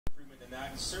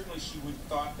that, and certainly she would have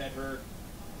thought that her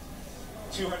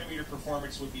 200-meter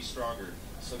performance would be stronger.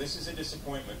 So this is a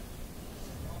disappointment.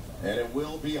 And it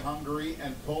will be Hungary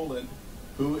and Poland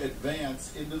who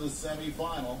advance into the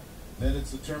semifinal. Then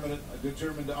it's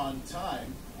determined on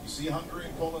time. You see Hungary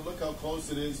and Poland, look how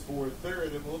close it is for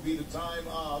third. It will be the time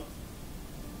of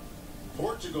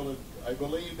Portugal, I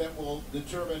believe, that will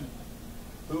determine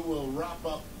who will wrap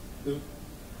up the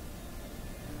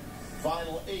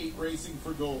final 8 racing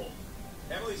for gold.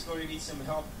 Emily's going to need some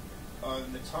help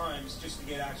on the times just to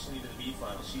get actually into the B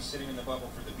final. She's sitting in the bubble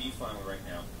for the B final right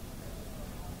now.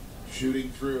 Shooting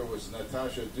through was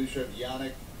Natasha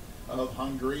Dushev-Yanik of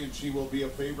Hungary, and she will be a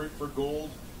favorite for gold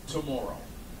tomorrow.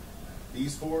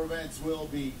 These 4 events will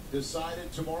be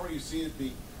decided tomorrow. You see at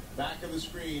the back of the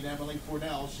screen, Emily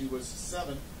Fornell, she was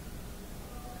 7th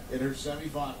in her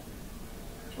semifinal.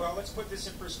 Well, let's put this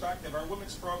in perspective. Our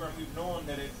women's program, we've known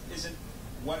that it isn't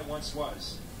what it once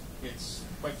was. It's,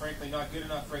 quite frankly, not good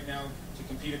enough right now to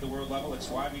compete at the world level. It's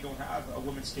why we don't have a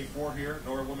women's K4 here,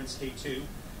 nor a women's K2.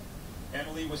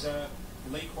 Emily was a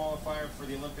late qualifier for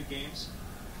the Olympic Games,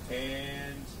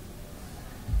 and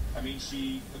I mean,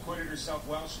 she acquitted herself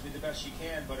well. She did the best she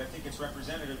can, but I think it's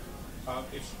representative of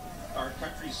if our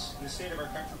country's, the state of our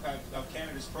country, of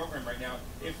Canada's program right now.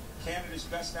 If Canada's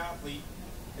best athlete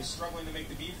is struggling to make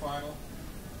the B final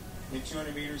in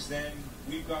 200 meters, then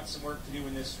we've got some work to do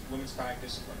in this women's kayak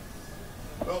discipline.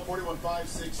 Well,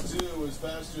 41.562 is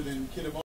faster than Kidamo.